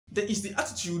There is the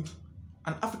attitude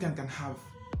an African can have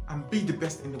and be the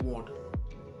best in the world.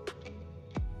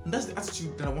 And that's the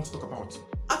attitude that I want to talk about.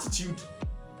 Attitude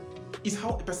is how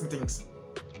a person thinks.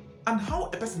 And how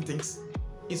a person thinks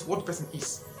is what the person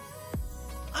is.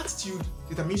 Attitude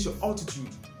determines your altitude.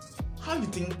 How you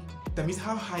think determines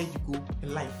how high you go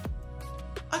in life.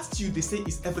 Attitude, they say,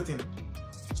 is everything.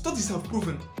 Studies have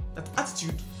proven that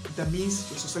attitude determines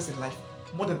your success in life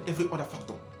more than every other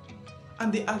factor.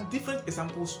 And there are different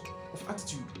examples of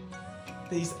attitude.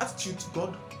 There is attitude to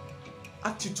God,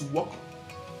 attitude to work,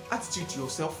 attitude to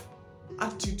yourself,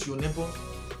 attitude to your neighbor,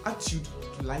 attitude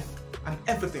to life, and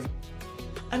everything.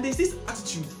 And there's this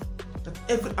attitude that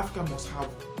every African must have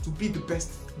to be the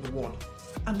best in the world.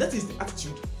 And that is the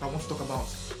attitude I want to talk about.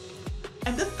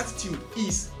 And that attitude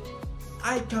is,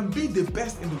 I can be the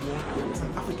best in the world as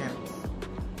an African.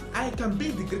 I can be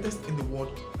the greatest in the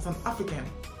world as an African.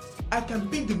 I can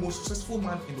be the most successful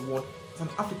man in the world as an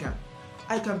African.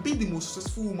 I can be the most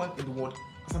successful woman in the world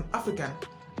as an African.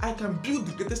 I can build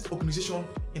the greatest organization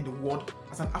in the world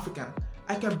as an African.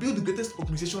 I can build the greatest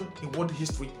organization in world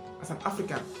history as an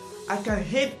African. I can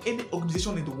head any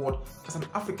organization in the world as an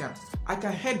African. I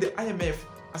can head the IMF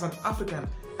as an African.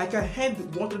 I can head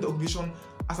the World Trade Organization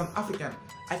as an African.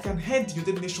 I can head the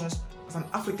United Nations as an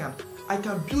African. I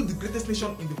can build the greatest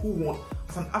nation in the whole world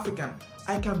as an African.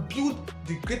 I can build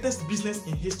the greatest business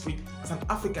in history as an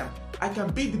African. I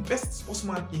can be the best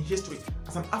sportsman in history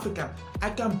as an African.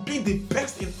 I can be the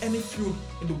best in any field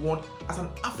in the world as an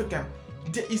African.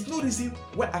 There is no reason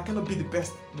why I cannot be the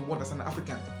best in the world as an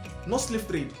African. Not slave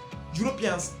trade.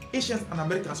 Europeans, Asians, and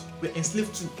Americans were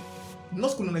enslaved too.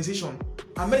 Not colonization.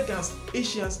 Americans,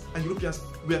 Asians, and Europeans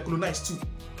were colonized too.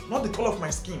 Not the color of my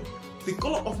skin. The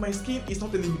color of my skin is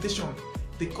not a limitation.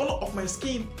 The color of my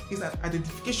skin is an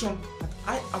identification that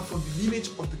I am from the lineage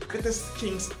of the greatest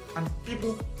kings and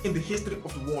people in the history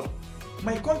of the world.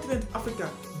 My continent, Africa,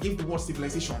 gave the world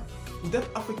civilization. Without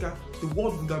Africa, the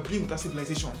world would have been without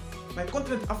civilization. My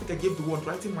continent, Africa, gave the world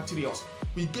writing materials.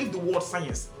 We gave the world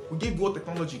science. We gave the world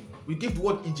technology. We gave the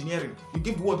world engineering. We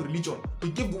gave the world religion. We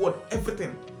gave the world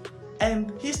everything.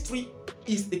 And history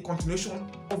is a continuation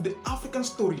of the African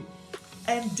story.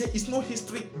 And there is no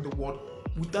history in the world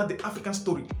without the African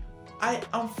story. I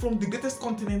am from the greatest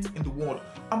continent in the world,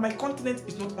 and my continent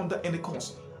is not under any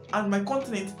cause, and my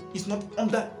continent is not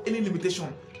under any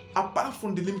limitation apart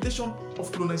from the limitation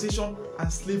of colonization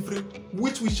and slavery,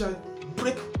 which we shall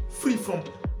break free from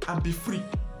and be free.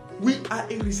 We are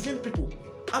a resilient people.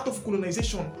 Out of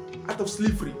colonization, out of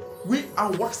slavery, we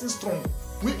are waxing strong.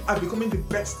 We are becoming the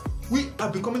best. We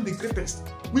are becoming the greatest.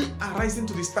 We are rising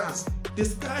to the stars. The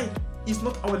sky is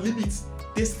not our limits.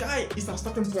 The sky is our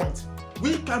starting point.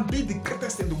 We can be the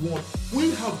greatest in the world.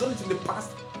 We have done it in the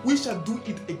past. We shall do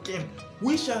it again.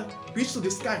 We shall reach to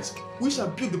the skies. We shall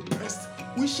build the best.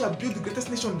 We shall build the greatest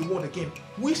nation in the world again.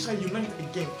 We shall unite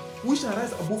again. We shall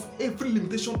rise above every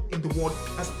limitation in the world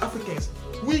as Africans.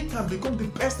 We can become the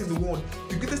best in the world,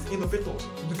 the greatest innovators,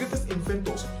 the greatest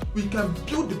inventors. We can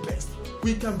build the best.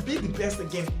 We can be the best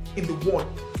again in the world.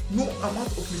 No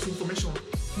amount of misinformation,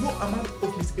 no amount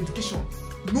of miseducation,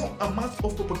 no amount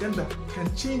of propaganda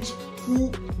can change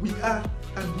who we are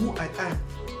and who I am.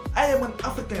 I am an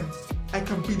African. I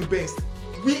can be the best.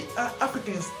 We are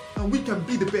Africans and we can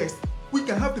be the best. We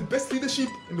can have the best leadership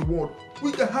in the world.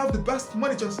 We can have the best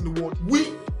managers in the world.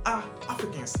 We are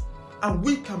Africans and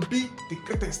we can be the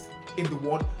greatest in the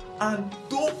world. And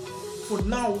though for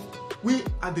now we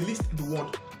are the least in the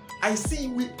world, I see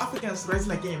we Africans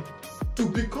rising again to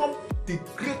become the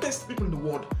greatest people in the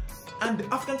world, and the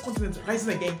African continent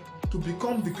rising again to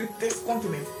become the greatest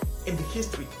continent in the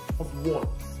history of the world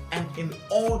and in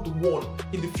all the world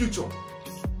in the future.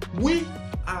 We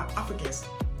are Africans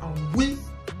and we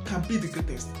can be the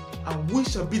greatest, and we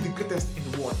shall be the greatest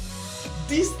in the world.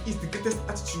 This is the greatest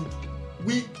attitude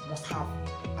we must have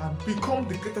and become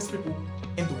the greatest people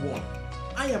in the world.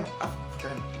 I am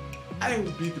African. I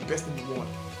will be the best in the world.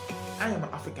 I am an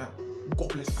African. God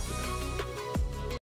bless Africa.